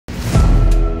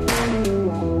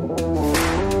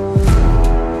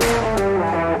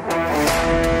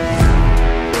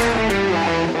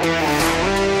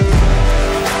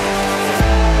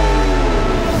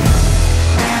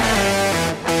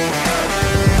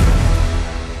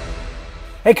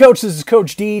Hey coach, this is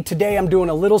Coach D. Today I'm doing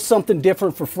a little something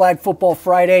different for Flag Football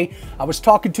Friday. I was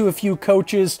talking to a few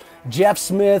coaches. Jeff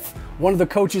Smith, one of the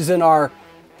coaches in our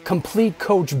Complete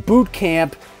Coach Boot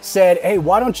Camp, said, hey,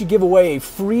 why don't you give away a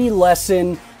free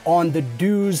lesson on the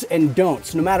do's and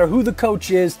don'ts? No matter who the coach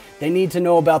is, they need to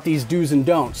know about these do's and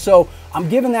don'ts. So I'm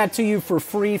giving that to you for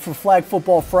free for Flag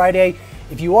Football Friday.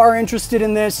 If you are interested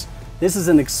in this is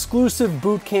an exclusive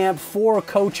boot camp for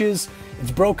coaches. It's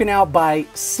broken out by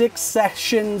 6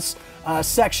 sections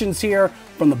here,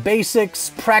 from the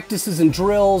basics, practices and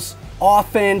drills,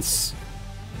 offense,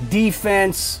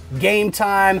 defense, game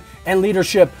time, and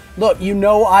leadership. Look, you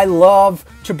know I love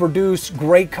to produce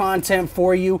great content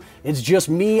for you. It's just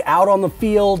me out on the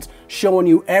field showing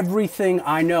you everything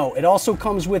I know. It also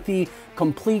comes with the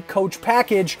Complete Coach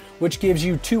Package, which gives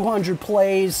you 200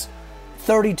 plays,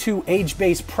 32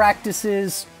 age-based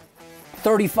practices,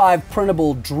 35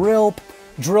 printable drill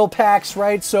packs,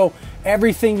 right? So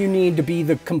everything you need to be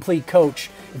the complete coach.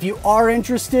 If you are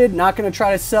interested, not going to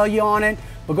try to sell you on it,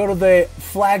 but go to the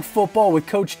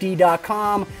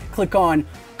flagfootballwithcoachd.com, click on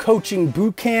Coaching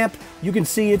Bootcamp. You can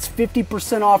see it's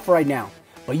 50% off right now,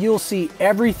 but you'll see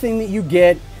everything that you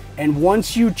get. And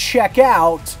once you check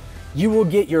out, you will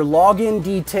get your login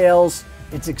details.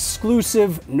 It's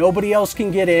exclusive. Nobody else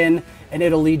can get in, and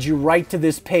it'll lead you right to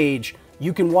this page.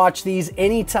 You can watch these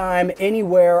anytime,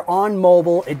 anywhere, on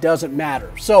mobile, it doesn't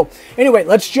matter. So anyway,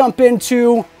 let's jump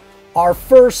into our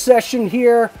first session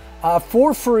here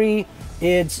for free.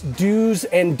 It's do's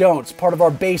and don'ts, part of our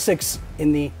basics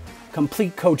in the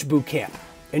Complete Coach Bootcamp.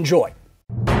 Enjoy.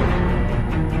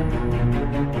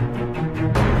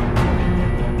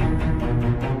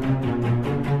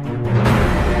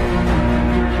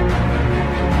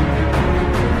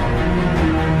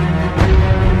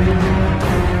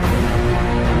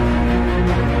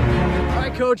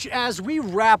 Coach, as we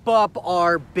wrap up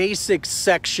our basics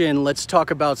section, let's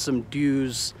talk about some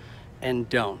do's and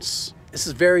don'ts. This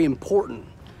is very important.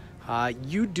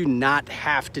 You do not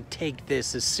have to take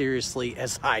this as seriously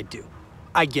as I do.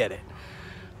 I get it.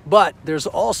 But there's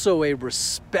also a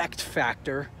respect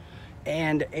factor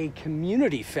and a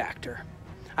community factor.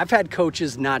 I've had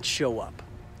coaches not show up.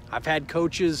 I've had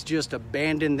coaches just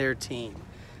abandon their team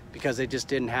because they just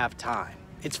didn't have time.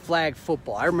 It's flag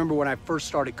football. I remember when I first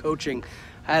started coaching,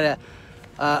 I had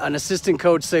an assistant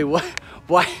coach say,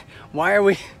 why are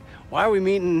we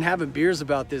meeting and having beers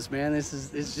about this, man? It's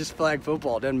just flag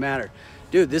football. It doesn't matter.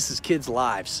 Dude, this is kids'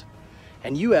 lives.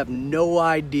 And you have no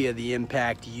idea the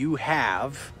impact you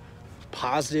have,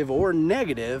 positive or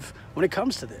negative, when it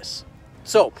comes to this.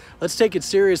 So let's take it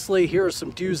seriously. Here are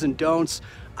some do's and don'ts.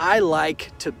 I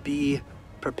like to be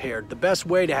prepared. The best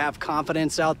way to have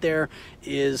confidence out there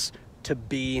is to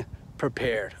be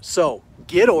prepared. So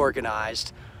get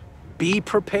organized, be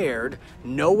prepared,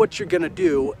 know what you're gonna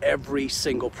do every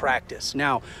single practice.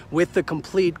 Now, with the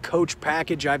Complete Coach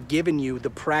Package, I've given you the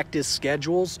practice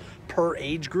schedules per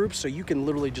age group, so you can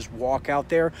literally just walk out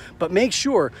there. But make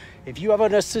sure, if you have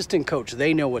an assistant coach,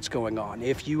 they know what's going on.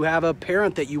 If you have a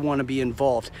parent that you wanna be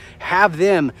involved, have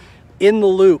them in the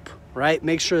loop, right?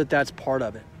 Make sure that that's part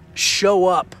of it. Show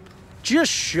up,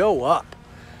 just show up.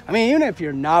 I mean, even if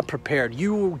you're not prepared,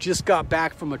 you just got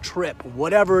back from a trip,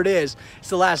 whatever it is, it's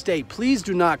the last day. Please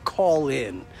do not call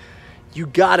in. You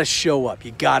gotta show up,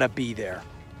 you gotta be there.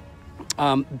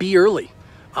 Be early.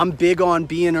 I'm big on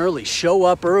being early. Show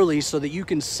up early so that you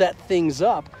can set things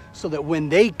up so that when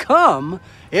they come,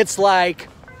 it's like,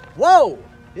 whoa,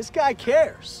 this guy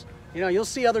cares. You know, you'll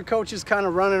see other coaches kind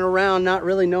of running around, not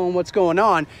really knowing what's going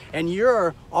on, and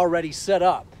you're already set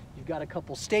up. You've got a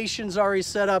couple stations already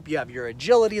set up. You have your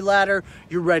agility ladder.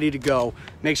 You're ready to go.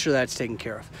 Make sure that's taken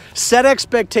care of. Set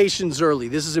expectations early.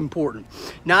 This is important.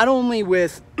 Not only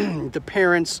with the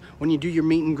parents, when you do your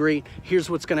meet and greet, here's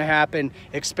what's going to happen.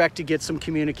 Expect to get some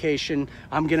communication.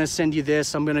 I'm going to send you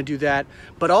this. I'm going to do that.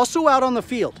 But also out on the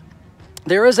field.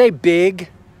 There is a big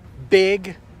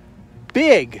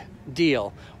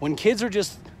deal when kids are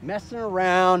just messing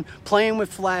around, playing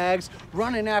with flags,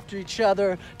 running after each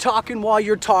other, talking while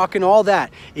you're talking, all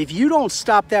that. If you don't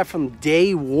stop that from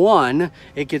day one,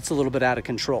 it gets a little bit out of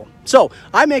control. So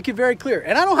I make it very clear,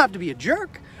 and I don't have to be a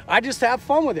jerk. I just have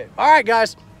fun with it. All right,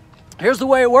 guys, here's the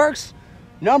way it works.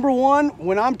 Number one,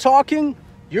 when I'm talking,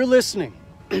 you're listening.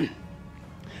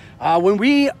 When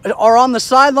we are on the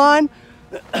sideline,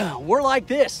 we're like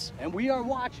this, and we are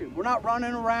watching. We're not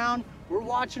running around. We're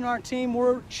watching our team.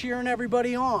 We're cheering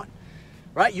everybody on,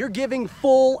 right? You're giving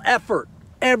full effort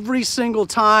every single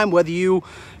time, whether you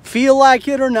feel like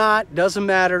it or not, doesn't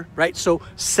matter, right? So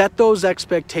set those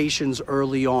expectations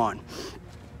early on.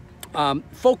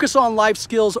 Focus on life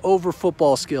skills over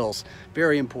football skills.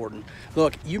 Very important.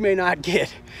 Look, you may not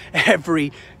get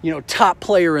every, top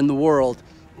player in the world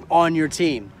on your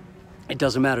team. It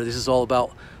doesn't matter. This is all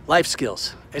about life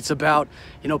skills. It's about,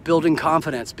 building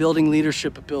confidence, building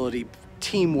leadership ability,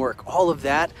 teamwork, all of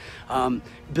that,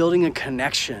 building a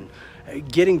connection,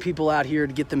 getting people out here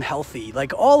to get them healthy,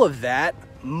 like all of that,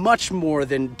 much more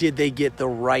than did they get the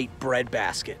right bread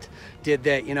basket. Did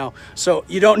they, so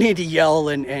you don't need to yell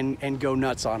and go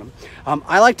nuts on them.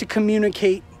 I like to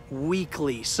communicate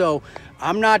weekly. So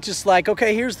I'm not just like,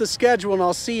 okay, here's the schedule and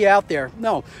I'll see you out there.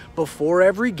 No, before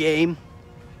every game,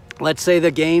 let's say the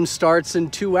game starts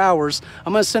in 2 hours,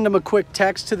 I'm gonna send them a quick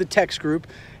text to the text group.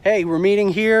 Hey, we're meeting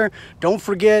here. Don't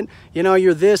forget,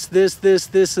 you're this,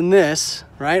 and this,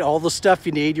 right? All the stuff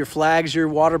you need, your flags, your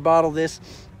water bottle, this.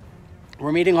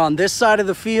 We're meeting on this side of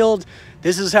the field.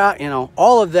 This is how,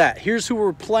 all of that. Here's who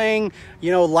we're playing,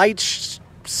 light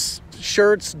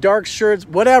shirts, dark shirts,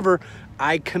 whatever.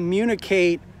 I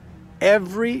communicate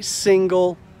every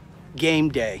single game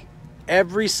day,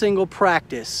 every single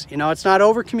practice. It's not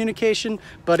over communication,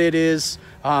 but it is,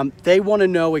 they want to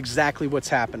know exactly what's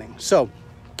happening. So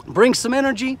bring some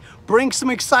energy, bring some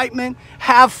excitement,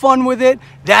 have fun with it.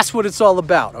 That's what it's all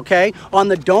about, okay? On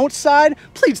the don't side,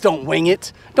 please don't wing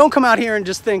it. Don't come out here and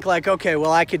just think like, okay,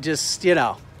 well, I could just,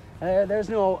 there's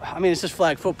no, it's just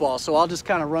flag football, so I'll just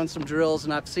kind of run some drills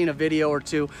and I've seen a video or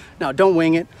two. No, don't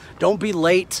wing it. Don't be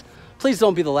late. Please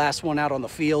don't be the last one out on the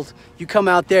field. You come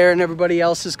out there and everybody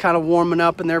else is kind of warming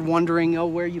up and they're wondering, oh,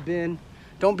 where you been?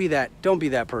 Don't be that. Don't be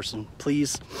that person,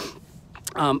 please.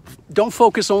 Don't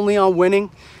focus only on winning.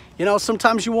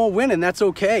 Sometimes you won't win and that's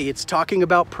okay. It's talking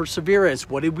about perseverance.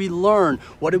 What did we learn?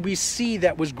 What did we see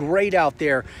that was great out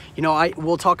there?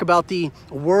 We'll talk about the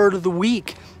word of the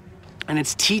week and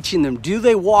it's teaching them. Do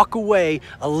they walk away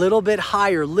a little bit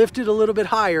higher, lifted a little bit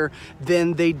higher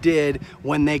than they did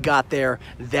when they got there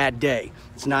that day?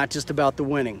 It's not just about the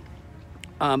winning.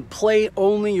 Play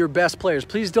only your best players.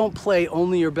 Please don't play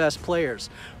only your best players,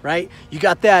 right? You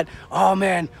got that, oh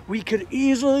man, we could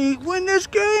easily win this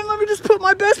game. Let me just put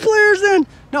my best players in.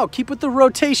 No, keep with the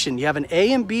rotation. You have an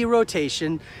A and B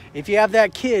rotation. If you have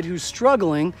that kid who's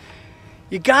struggling,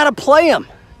 you gotta play him.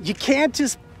 You can't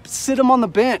just sit him on the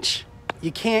bench.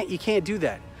 You can't do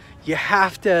that. You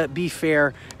have to be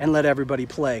fair and let everybody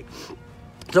play.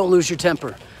 Don't lose your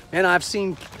temper. Man, I've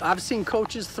seen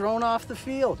coaches thrown off the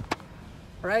field.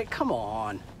 Right? Come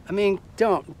on.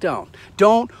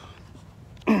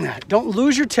 Don't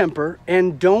lose your temper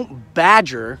and don't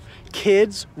badger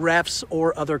kids, refs,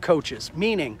 or other coaches.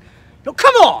 Meaning,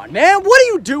 come on, man, what are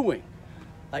you doing?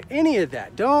 Like any of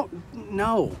that.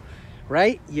 No,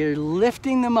 right? You're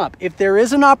lifting them up. If there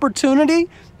is an opportunity,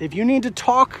 if you need to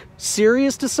talk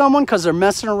serious to someone because they're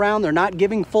messing around, they're not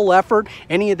giving full effort,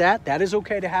 any of that, that is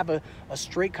okay to have a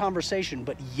straight conversation.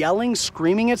 But yelling,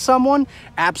 screaming at someone,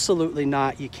 absolutely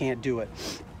not. You can't do it.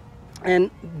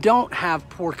 And don't have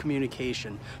poor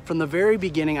communication. From the very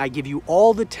beginning, I give you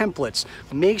all the templates.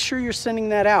 Make sure you're sending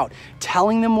that out,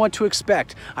 telling them what to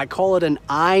expect. I call it an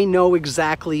I know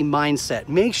exactly mindset.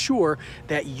 Make sure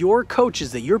that your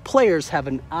coaches, that your players have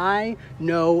an I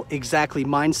know exactly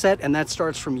mindset, and that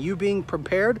starts from you being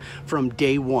prepared from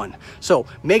day one. So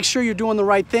make sure you're doing the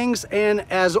right things, and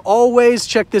as always,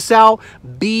 check this out,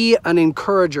 be an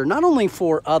encourager, not only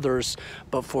for others,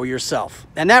 but for yourself.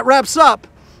 And that wraps up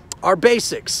our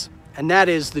basics, and that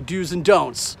is the do's and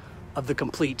don'ts of the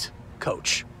complete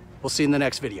coach. We'll see you in the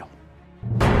next video.